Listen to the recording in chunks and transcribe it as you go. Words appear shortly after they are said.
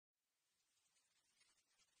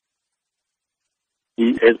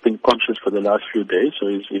He has been conscious for the last few days, so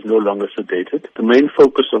he's no longer sedated. The main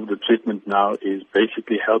focus of the treatment now is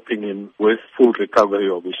basically helping him with full recovery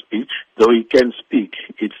of his speech. Though he can speak,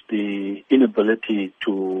 it's the inability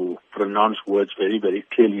to pronounce words very, very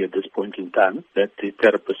clearly at this point in time that the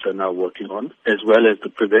therapists are now working on, as well as the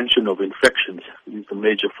prevention of infections is the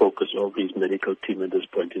major focus of his medical team at this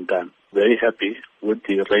point in time. Very happy with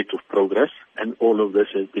the rate of progress, and all of this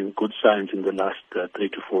has been good signs in the last 3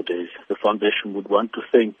 to 4 days. The foundation would want to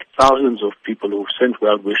thank thousands of people who've sent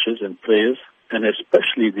well wishes and prayers, and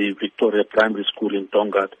especially the Victoria Primary School in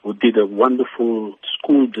Tongaat, who did a wonderful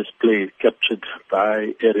school display captured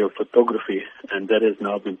by aerial photography, and that has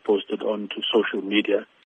now been posted onto social media.